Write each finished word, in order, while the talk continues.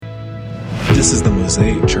This is the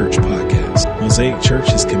Mosaic Church podcast. Mosaic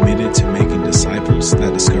Church is committed to making disciples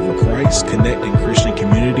that discover Christ, connect in Christian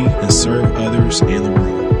community, and serve others and the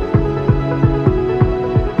world.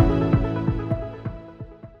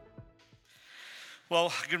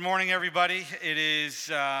 Well, good morning, everybody. It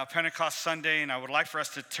is Pentecost Sunday, and I would like for us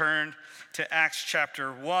to turn to Acts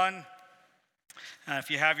chapter 1.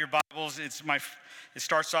 If you have your Bibles, it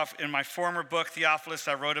starts off in my former book, Theophilus.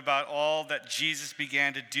 I wrote about all that Jesus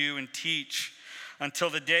began to do and teach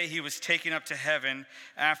until the day he was taken up to heaven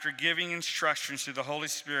after giving instructions through the Holy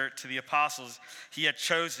Spirit to the apostles he had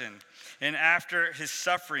chosen. And after his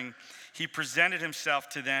suffering, he presented himself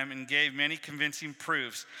to them and gave many convincing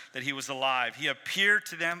proofs that he was alive. He appeared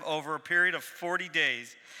to them over a period of 40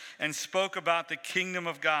 days and spoke about the kingdom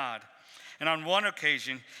of God. And on one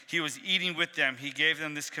occasion, he was eating with them. He gave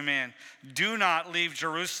them this command: do not leave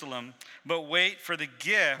Jerusalem, but wait for the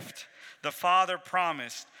gift the Father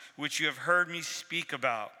promised, which you have heard me speak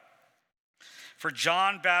about. For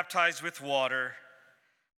John baptized with water,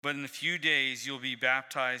 but in a few days you'll be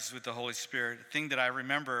baptized with the Holy Spirit. The thing that I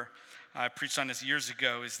remember, I preached on this years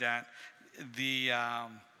ago, is that the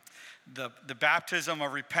baptism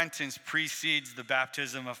of repentance precedes the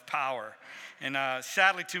baptism of power. And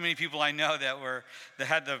sadly, too many people I know that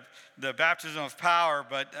had the baptism of power,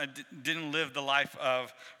 but didn't live the life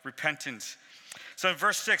of repentance. So in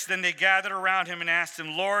verse 6, then they gathered around him and asked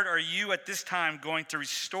him, Lord, are you at this time going to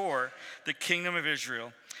restore the kingdom of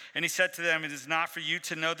Israel? And he said to them, it is not for you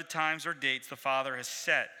to know the times or dates the Father has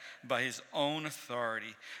set by his own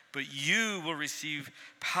authority, but you will receive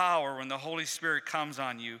power when the Holy Spirit comes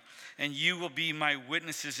on you, and you will be my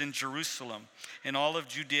witnesses in Jerusalem, in all of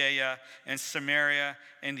Judea and Samaria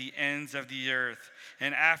and the ends of the earth.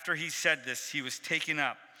 And after he said this, he was taken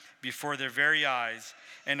up before their very eyes,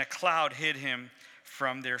 and a cloud hid him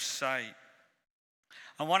from their sight.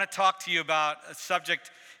 I want to talk to you about a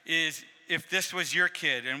subject is if this was your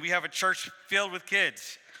kid. And we have a church filled with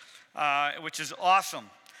kids, which is awesome.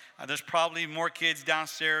 There's probably more kids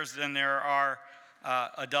downstairs than there are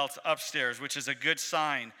adults upstairs, which is a good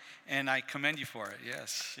sign. And I commend you for it.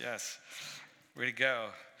 Yes. Way to go.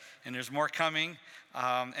 And there's more coming.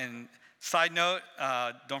 And side note,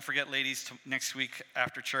 don't forget, ladies, next week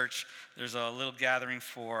after church, there's a little gathering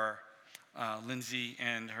for Lindsay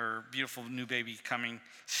and her beautiful new baby coming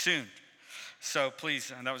soon. So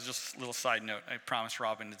please, and that was just a little side note. I promised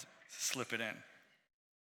Robin to slip it in.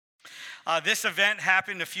 This event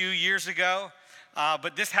happened a few years ago,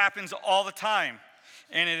 but this happens all the time,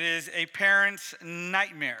 and it is a parent's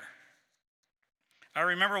nightmare. I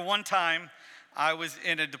remember one time I was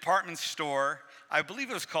in a department store, I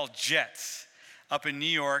believe it was called Jets, up in New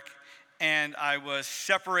York, and I was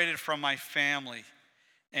separated from my family.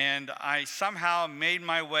 And I somehow made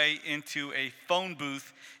my way into a phone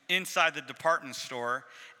booth inside the department store,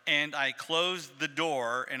 and I closed the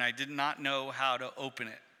door, and I did not know how to open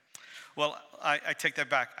it. Well, I take that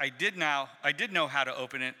back. I did know how to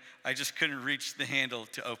open it. I just couldn't reach the handle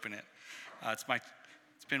to open it. It's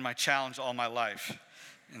been my challenge all my life.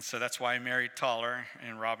 And so that's why I married taller,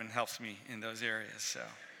 and Robin helps me in those areas. So,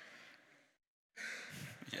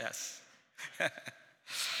 yes.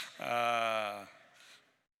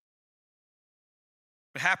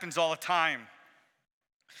 It happens all the time.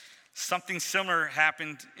 Something similar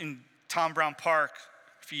happened in Tom Brown Park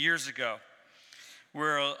a few years ago,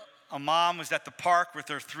 where a mom was at the park with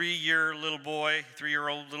her 3-year-old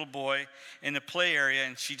little boy in the play area,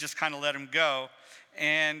 and she just kind of let him go,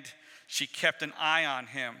 and she kept an eye on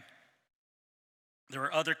him. There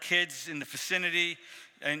were other kids in the vicinity,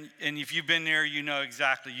 and if you've been there, you know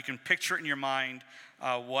exactly. You can picture it in your mind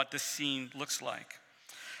what the scene looks like.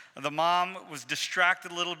 The mom was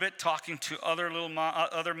distracted a little bit, talking to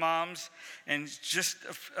other moms, and just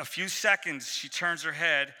a few seconds, she turns her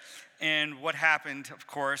head, and what happened, of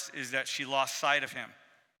course, is that she lost sight of him.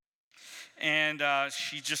 And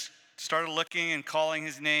she just started looking and calling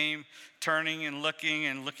his name, turning and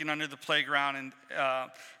looking under the playground, and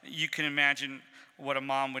you can imagine what a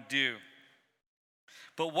mom would do.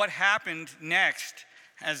 But what happened next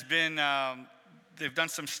has been, they've done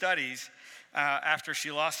some studies. After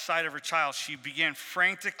she lost sight of her child, she began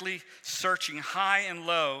frantically searching high and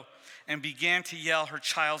low and began to yell her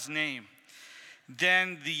child's name.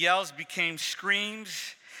 Then the yells became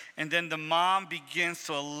screams, and then the mom begins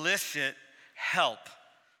to elicit help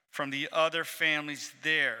from the other families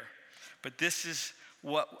there. But this is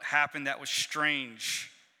what happened that was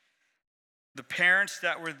strange. The parents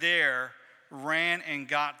that were there ran and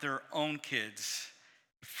got their own kids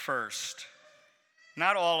first.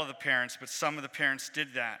 Not all of the parents, but some of the parents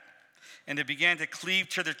did that. And they began to cleave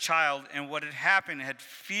to their child, and what had happened,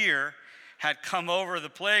 fear had come over the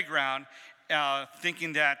playground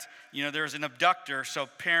thinking that, there was an abductor. So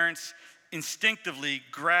parents instinctively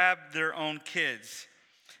grabbed their own kids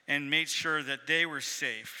and made sure that they were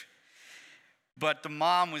safe. But the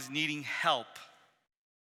mom was needing help.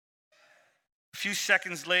 A few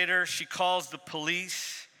seconds later, she calls the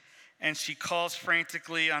police, and she calls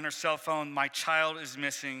frantically on her cell phone, "My child is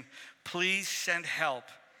missing. Please send help."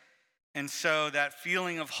 And so that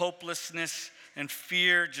feeling of hopelessness and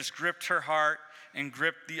fear just gripped her heart and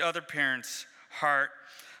gripped the other parents'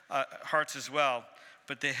 hearts as well.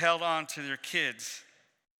 But they held on to their kids.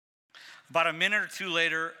 About a minute or two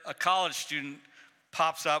later, a college student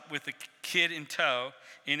pops up with a kid in tow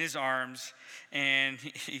in his arms, and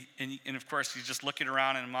of course he's just looking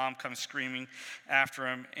around, and mom comes screaming after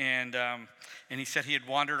him, and he said he had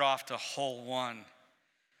wandered off to hole 1.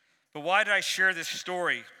 But why did I share this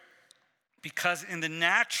story? Because in the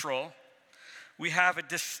natural, we have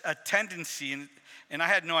a tendency, and I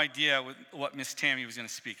had no idea what Miss Tammy was going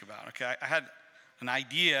to speak about, okay? I had an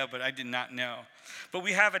idea, but I did not know. But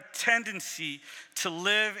we have a tendency to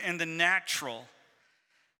live in the natural,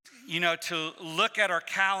 to look at our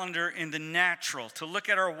calendar in the natural, to look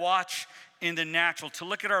at our watch in the natural, to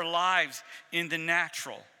look at our lives in the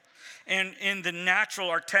natural. And in the natural,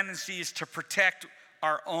 our tendency is to protect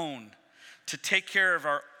our own, to take care of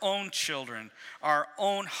our own children, our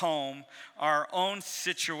own home, our own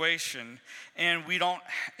situation. And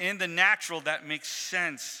in the natural, that makes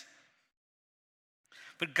sense.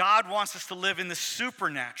 But God wants us to live in the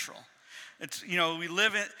supernatural.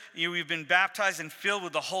 We've been baptized and filled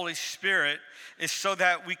with the Holy Spirit is so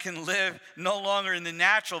that we can live no longer in the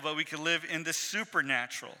natural, but we can live in the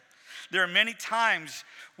supernatural. There are many times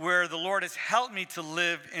where the Lord has helped me to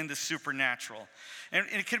live in the supernatural. And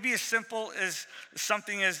it could be as simple as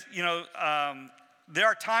something as, there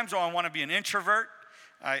are times where I want to be an introvert.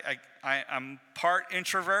 I'm part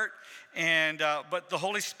introvert, but the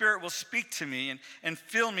Holy Spirit will speak to me and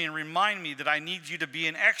fill me and remind me that I need you to be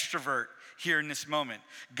an extrovert here in this moment.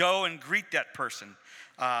 Go and greet that person.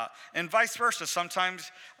 And vice versa.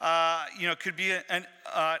 Sometimes, could be an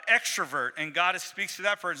extrovert, and God speaks to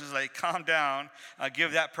that person, is like, calm down,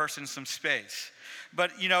 give that person some space.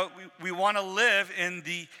 But, we want to live in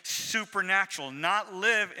the supernatural, not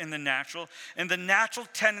live in the natural. And the natural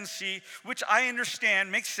tendency, which I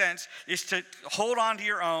understand makes sense, is to hold on to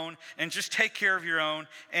your own and just take care of your own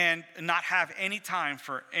and not have any time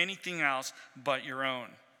for anything else but your own.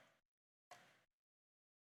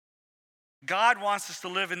 God wants us to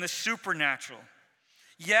live in the supernatural.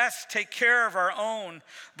 Yes, take care of our own,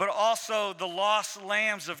 but also the lost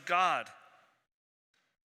lambs of God.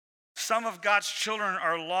 Some of God's children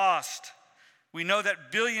are lost. We know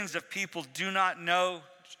that billions of people do not know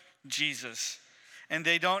Jesus, and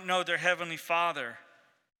they don't know their Heavenly Father.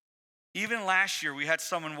 Even last year, we had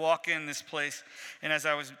someone walk in this place, and as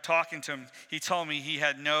I was talking to him, he told me he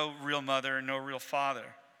had no real mother and no real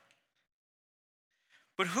father.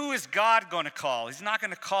 But who is God going to call? He's not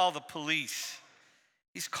going to call the police.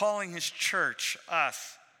 He's calling his church,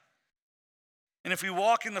 us. And if we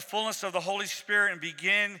walk in the fullness of the Holy Spirit and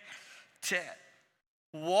begin to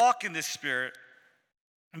walk in the Spirit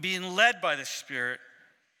and being led by the Spirit,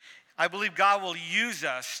 I believe God will use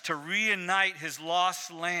us to reunite his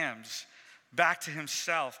lost lambs back to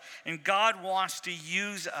himself. And God wants to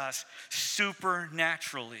use us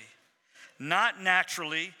supernaturally. Not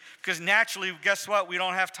naturally, because naturally, guess what? We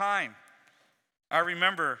don't have time. I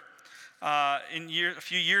remember a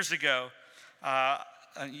few years ago,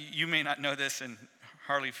 you may not know this, and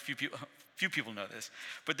hardly few people know this,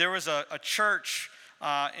 but there was a church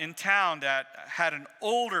in town that had an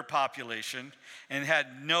older population and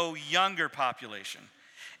had no younger population.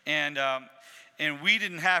 And we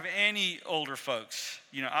didn't have any older folks.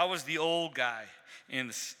 I was the old guy in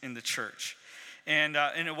the church. And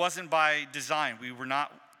it wasn't by design. We were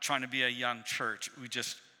not trying to be a young church. We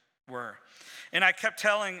just were. And I kept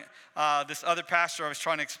telling this other pastor, I was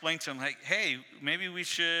trying to explain to him, like, hey, maybe we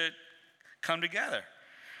should come together.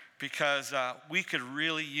 Because we could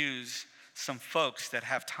really use some folks that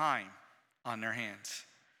have time on their hands.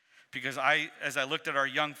 Because as I looked at our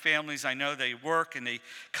young families, I know they work and they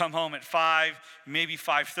come home at 5, maybe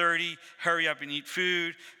 5:30, hurry up and eat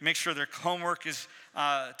food, make sure their homework is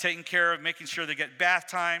taken care of, making sure they get bath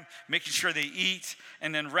time, making sure they eat,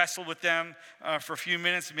 and then wrestle with them for a few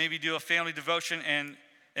minutes, maybe do a family devotion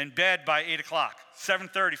and bed by 8 o'clock,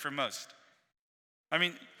 7:30 for most. I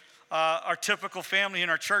mean, our typical family in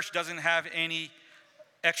our church doesn't have any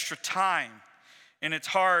extra time. And it's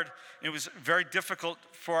hard. It was very difficult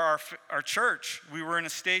for our church. We were in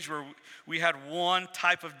a stage where we had one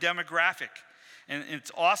type of demographic. And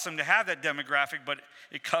it's awesome to have that demographic, but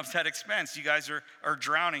it comes at expense. You guys are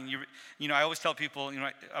drowning. You know, I always tell people,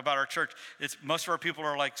 about our church, most of our people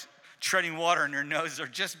are like treading water and their noses are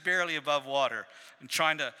just barely above water and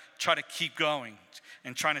trying to keep going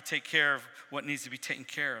and trying to take care of what needs to be taken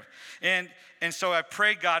care of. And so I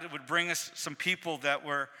pray God would bring us some people that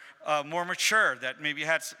were more mature, that maybe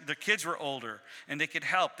their kids were older and they could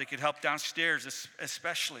help. They could help downstairs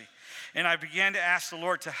especially. And I began to ask the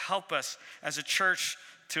Lord to help us as a church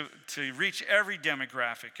to reach every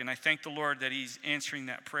demographic. And I thank the Lord that he's answering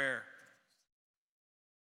that prayer.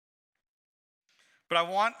 But I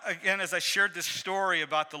want, again, as I shared this story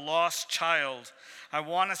about the lost child, I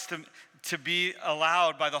want us to be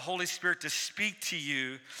allowed by the Holy Spirit to speak to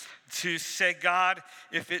you, to say, God,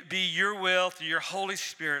 if it be your will through your Holy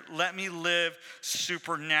Spirit, let me live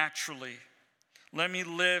supernaturally. Let me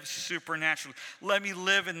live supernaturally. Let me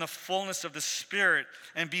live in the fullness of the Spirit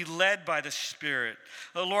and be led by the Spirit.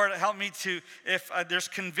 Oh, Lord, help me if there's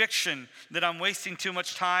conviction that I'm wasting too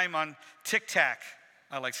much time on TikTok.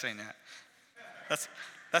 I like saying that.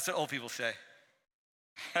 That's what old people say.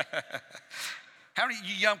 How many of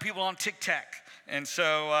you young people on TikTok? And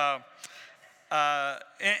so,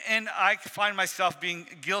 and I find myself being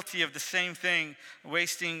guilty of the same thing,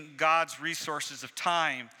 wasting God's resources of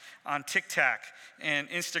time on TikTok and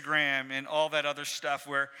Instagram and all that other stuff,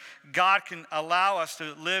 where God can allow us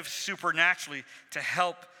to live supernaturally to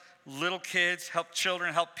help little kids, help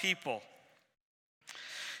children, help people.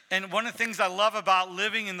 And one of the things I love about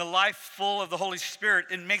living in the life full of the Holy Spirit,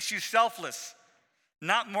 it makes you selfless,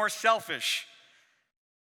 not more selfish.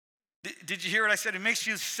 Did you hear what I said? It makes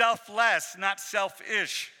you selfless, not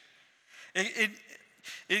selfish. It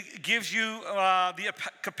gives you the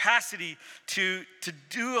capacity to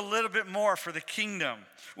do a little bit more for the kingdom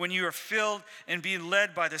when you are filled and being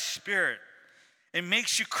led by the Spirit. It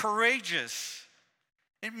makes you courageous.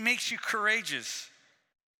 It makes you courageous.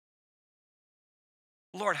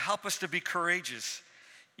 Lord, help us to be courageous.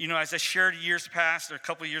 As I shared a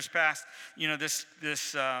couple of years past, this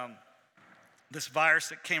virus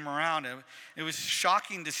that came around, it was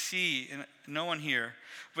shocking to see, and no one here,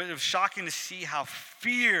 but it was shocking to see how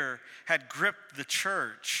fear had gripped the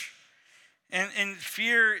church. And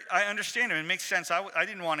fear, I understand it. It makes sense. I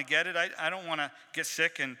didn't want to get it. I don't want to get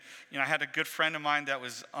sick. And, I had a good friend of mine that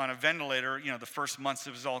was on a ventilator, the first months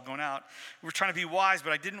it was all going out. We were trying to be wise,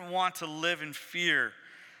 but I didn't want to live in fear.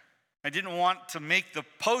 I didn't want to make the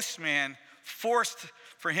postman forced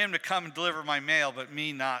for him to come and deliver my mail, but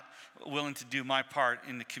me not willing to do my part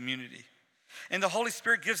in the community. And the Holy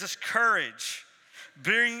Spirit gives us courage.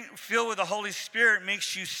 Being filled with the Holy Spirit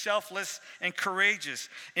makes you selfless and courageous.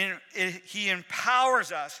 And he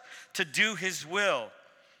empowers us to do his will.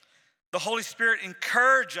 The Holy Spirit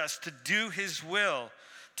encourages us to do his will,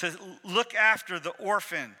 to look after the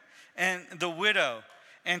orphan and the widow,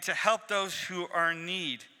 and to help those who are in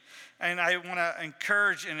need. And I want to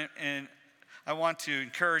encourage, and I want to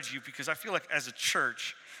encourage you, because I feel like as a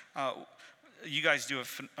church, you guys do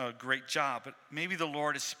a great job, but maybe the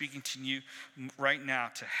Lord is speaking to you right now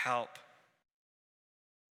to help.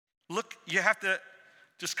 Look, you have to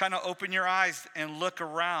just kind of open your eyes and look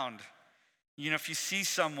around. If you see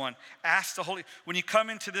someone, when you come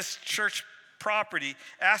into this church property,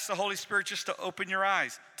 ask the Holy Spirit just to open your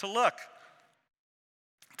eyes, to look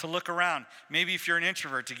around. Maybe if you're an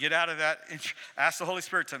introvert, to get out of that, ask the Holy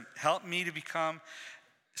Spirit to help me to become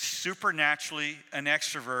supernaturally an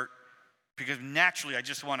extrovert, because naturally I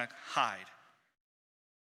just want to hide.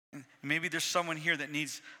 And maybe there's someone here that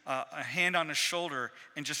needs a hand on the shoulder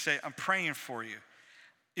and just say, I'm praying for you.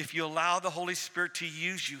 If you allow the Holy Spirit to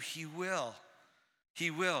use you, he will. He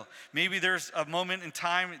will. Maybe there's a moment in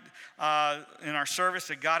time in our service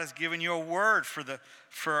that God has given you a word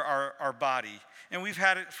for our body. And we've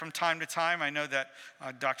had it from time to time. I know that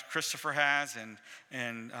Dr. Christopher has,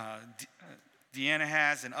 and Deanna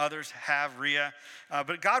has, and others have, Rhea.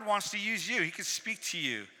 But God wants to use you. He can speak to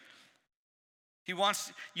you. He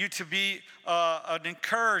wants you to be an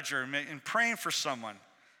encourager and praying for someone,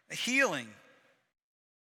 a healing.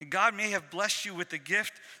 God may have blessed you with the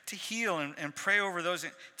gift to heal and pray over those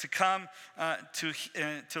to come to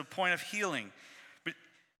a point of healing. But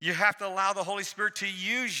you have to allow the Holy Spirit to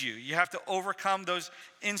use you. You have to overcome those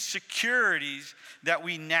insecurities that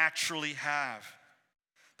we naturally have.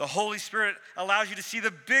 The Holy Spirit allows you to see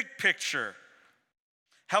the big picture,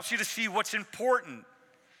 helps you to see what's important,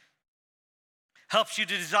 helps you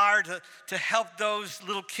to desire to help those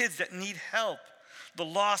little kids that need help, the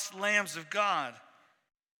lost lambs of God.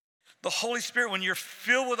 The Holy Spirit, when you're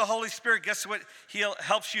filled with the Holy Spirit, guess what he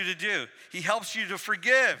helps you to do? He helps you to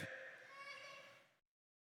forgive.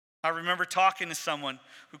 I remember talking to someone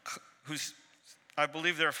who's, I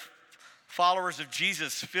believe they're followers of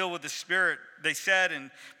Jesus, filled with the Spirit, they said,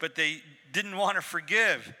 but they didn't want to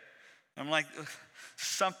forgive. I'm like,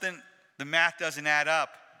 the math doesn't add up.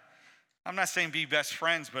 I'm not saying be best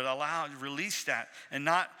friends, but release that and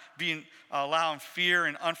not allowing fear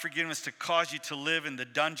and unforgiveness to cause you to live in the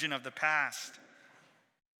dungeon of the past.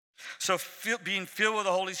 So being filled with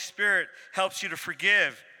the Holy Spirit helps you to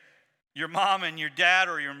forgive your mom and your dad,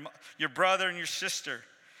 or your brother and your sister.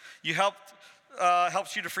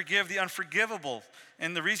 Helps you to forgive the unforgivable.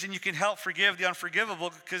 And the reason you can help forgive the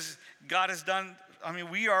unforgivable, because God has done,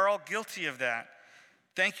 we are all guilty of that.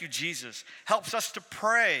 Thank you, Jesus. Helps us to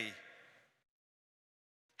pray.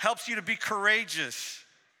 Helps you to be courageous.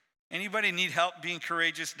 Anybody need help being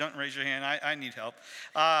courageous? Don't raise your hand. I need help.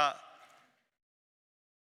 I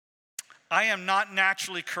am not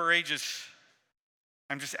naturally courageous.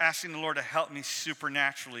 I'm just asking the Lord to help me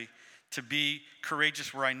supernaturally to be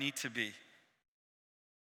courageous where I need to be.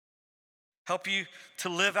 Help you to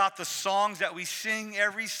live out the songs that we sing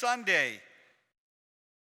every Sunday.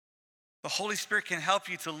 The Holy Spirit can help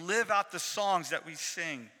you to live out the songs that we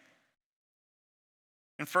sing.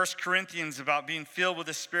 In 1 Corinthians, about being filled with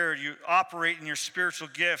the Spirit, you operate in your spiritual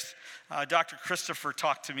gifts. Dr. Christopher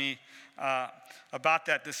talked to me about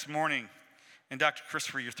that this morning. And Dr.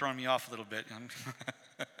 Christopher, you're throwing me off a little bit.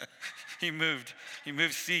 He moved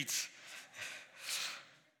seats.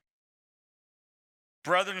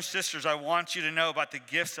 Brothers and sisters, I want you to know about the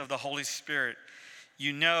gifts of the Holy Spirit.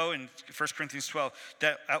 You know in 1 Corinthians 12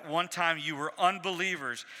 that at one time you were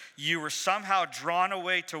unbelievers. You were somehow drawn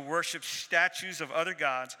away to worship statues of other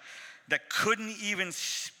gods that couldn't even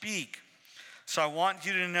speak. So I want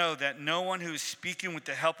you to know that no one who is speaking with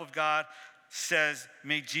the help of God says,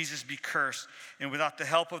 "May Jesus be cursed." And without the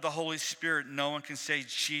help of the Holy Spirit, no one can say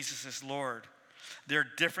Jesus is Lord. There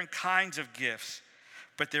are different kinds of gifts,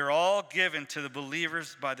 but they're all given to the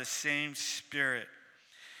believers by the same Spirit.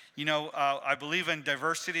 I believe in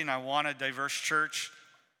diversity, and I want a diverse church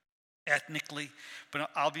ethnically.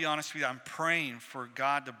 But I'll be honest with you, I'm praying for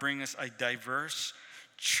God to bring us a diverse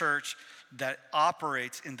church that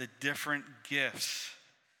operates in the different gifts.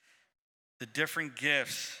 The different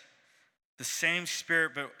gifts. The same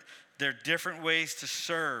Spirit, but there are different ways to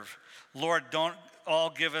serve. Lord, don't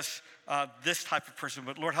all give us this type of person,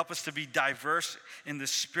 but Lord, help us to be diverse in the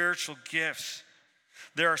spiritual gifts.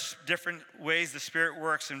 There are different ways the Spirit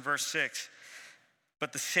works in verse 6.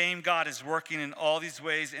 But the same God is working in all these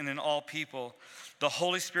ways and in all people. The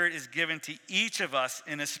Holy Spirit is given to each of us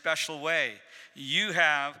in a special way. You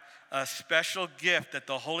have a special gift that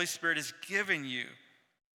the Holy Spirit has given you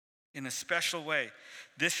in a special way.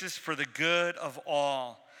 This is for the good of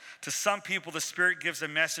all. To some people, the Spirit gives a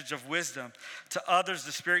message of wisdom. To others,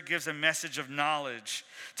 the Spirit gives a message of knowledge.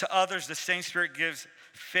 To others, the same Spirit gives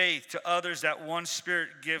faith. To others, that one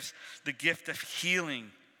Spirit gives the gift of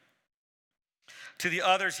healing. To the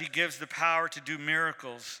others, he gives the power to do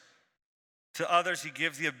miracles. To others, he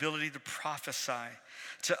gives the ability to prophesy.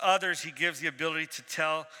 To others, he gives the ability to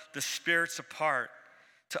tell the spirits apart.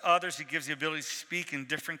 To others, he gives the ability to speak in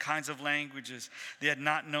different kinds of languages they had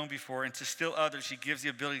not known before. And to still others, he gives the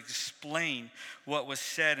ability to explain what was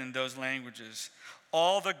said in those languages.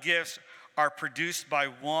 All the gifts are produced by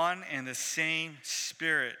one and the same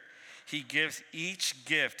Spirit. He gives each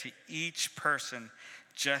gift to each person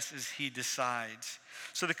just as he decides.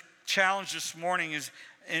 So the challenge this morning is,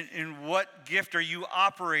 in what gift are you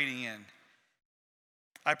operating in?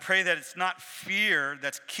 I pray that it's not fear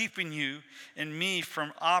that's keeping you and me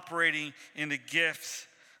from operating in the gifts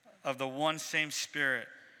of the one same Spirit.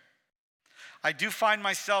 I do find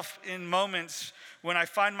myself in moments when I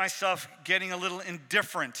find myself getting a little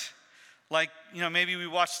indifferent. Like, maybe we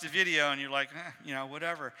watched the video and you're like,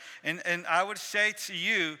 whatever. And I would say to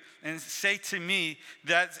you and say to me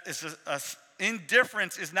that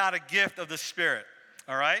indifference is not a gift of the Spirit,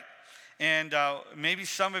 all right? And maybe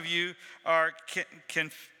some of you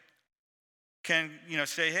can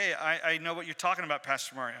say, hey, I know what you're talking about,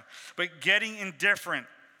 Pastor Mario. But getting indifferent,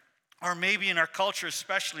 or maybe in our culture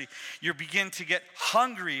especially, you begin to get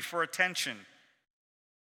hungry for attention.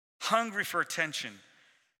 Hungry for attention.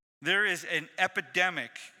 There is an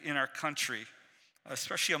epidemic in our country,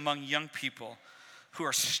 especially among young people, who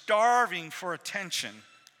are starving for attention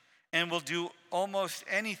and will do almost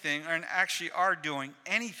anything, and actually are doing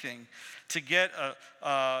anything to get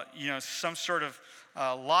some sort of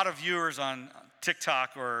a lot of viewers on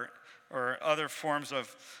TikTok or other forms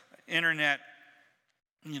of internet,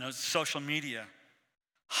 social media.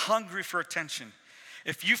 Hungry for attention.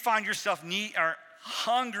 If you find yourself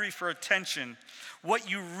hungry for attention, what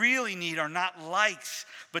you really need are not likes,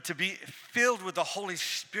 but to be filled with the Holy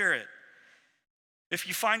Spirit. If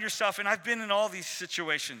you find yourself, and I've been in all these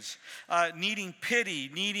situations, needing pity,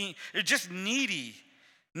 just needy,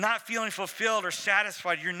 not feeling fulfilled or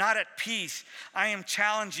satisfied, you're not at peace, I am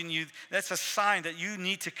challenging you. That's a sign that you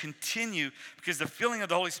need to continue, because the filling of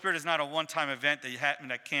the Holy Spirit is not a one-time event that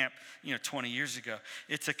happened at camp 20 years ago.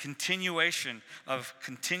 It's a continuation of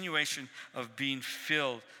being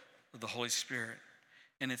filled with the Holy Spirit.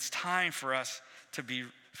 And it's time for us to be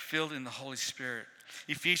filled in the Holy Spirit.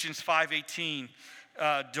 Ephesians 5:18,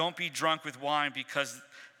 don't be drunk with wine, because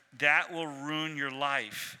that will ruin your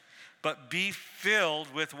life. But be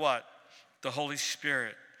filled with what? The Holy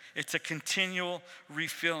Spirit. It's a continual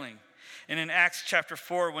refilling. And in Acts chapter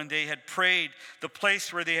 4, when they had prayed, the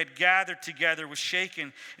place where they had gathered together was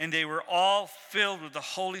shaken, and they were all filled with the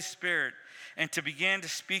Holy Spirit, and to begin to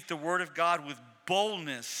speak the word of God with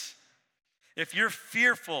boldness. If you're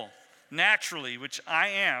fearful naturally, which I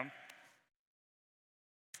am,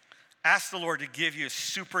 ask the Lord to give you a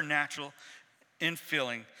supernatural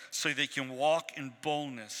infilling so that you can walk in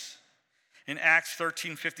boldness. In Acts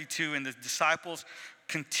 13:52, and the disciples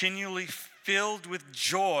continually filled with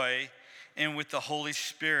joy and with the Holy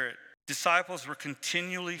Spirit. Disciples were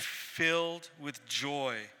continually filled with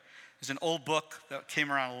joy. There's an old book that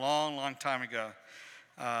came around a long, long time ago,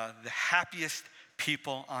 The Happiest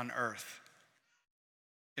People on Earth.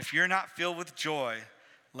 If you're not filled with joy,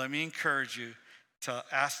 let me encourage you to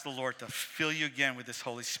ask the Lord to fill you again with this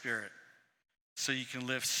Holy Spirit so you can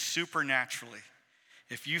live supernaturally.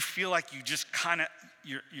 If you feel like you just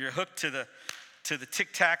you're hooked to the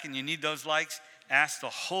tic-tac and you need those likes, ask the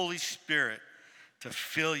Holy Spirit to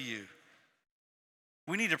fill you.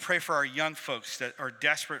 We need to pray for our young folks that are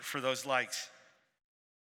desperate for those likes.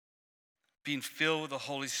 Being filled with the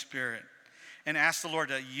Holy Spirit. And ask the Lord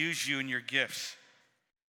to use you in your gifts.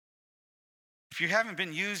 If you haven't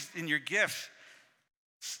been used in your gifts,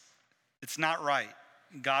 it's not right.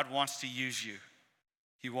 God wants to use you.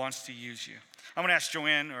 He wants to use you. I'm going to ask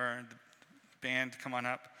Joanne or the band to come on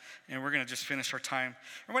up, and we're going to just finish our time.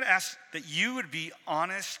 I'm going to ask that you would be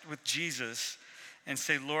honest with Jesus and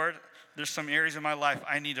say, Lord, there's some areas of my life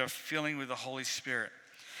I need a filling with the Holy Spirit.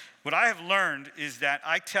 What I have learned is that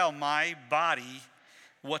I tell my body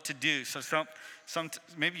what to do. So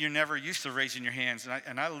maybe you're never used to raising your hands,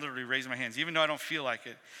 and I literally raise my hands, even though I don't feel like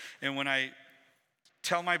it. And when I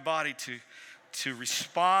tell my body to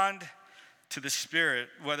respond to the Spirit,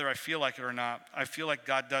 whether I feel like it or not, I feel like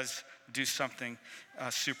God does do something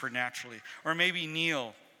supernaturally. Or maybe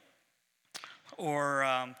kneel. Or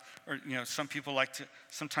some people like to,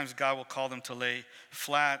 sometimes God will call them to lay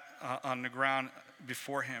flat on the ground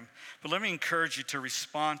before Him. But let me encourage you to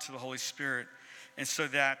respond to the Holy Spirit, and so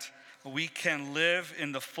that we can live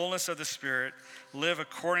in the fullness of the Spirit, live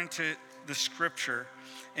according to the Scripture,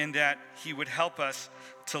 and that He would help us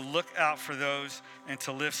to look out for those and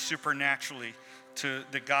to live supernaturally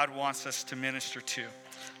that God wants us to minister to.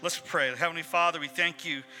 Let's pray. Heavenly Father, we thank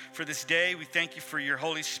you for this day. We thank you for your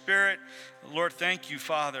Holy Spirit. Lord, thank you,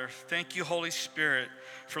 Father. Thank you, Holy Spirit,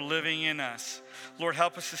 for living in us. Lord,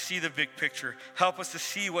 help us to see the big picture. Help us to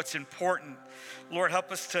see what's important. Lord,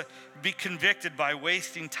 help us to be convicted by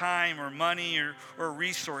wasting time or money or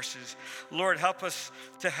resources. Lord, help us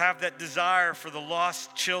to have that desire for the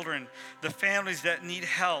lost children, the families that need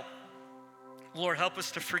help. Lord, help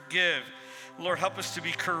us to forgive. Lord, help us to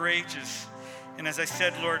be courageous. And as I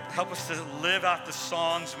said, Lord, help us to live out the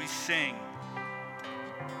songs we sing.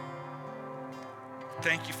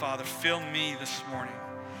 Thank you, Father. Fill me this morning.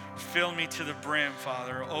 Fill me to the brim,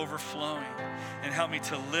 Father, overflowing. And help me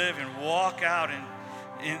to live and walk out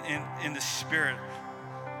in the Spirit,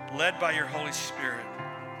 led by your Holy Spirit.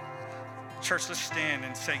 Church, let's stand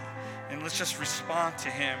and say, and let's just respond to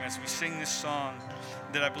Him as we sing this song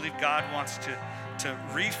that I believe God wants to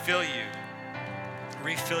refill you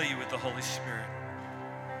with the Holy Spirit.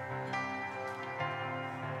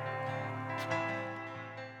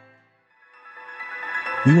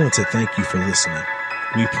 We want to thank you for listening.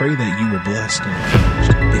 We pray that you were blessed and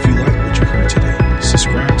encouraged.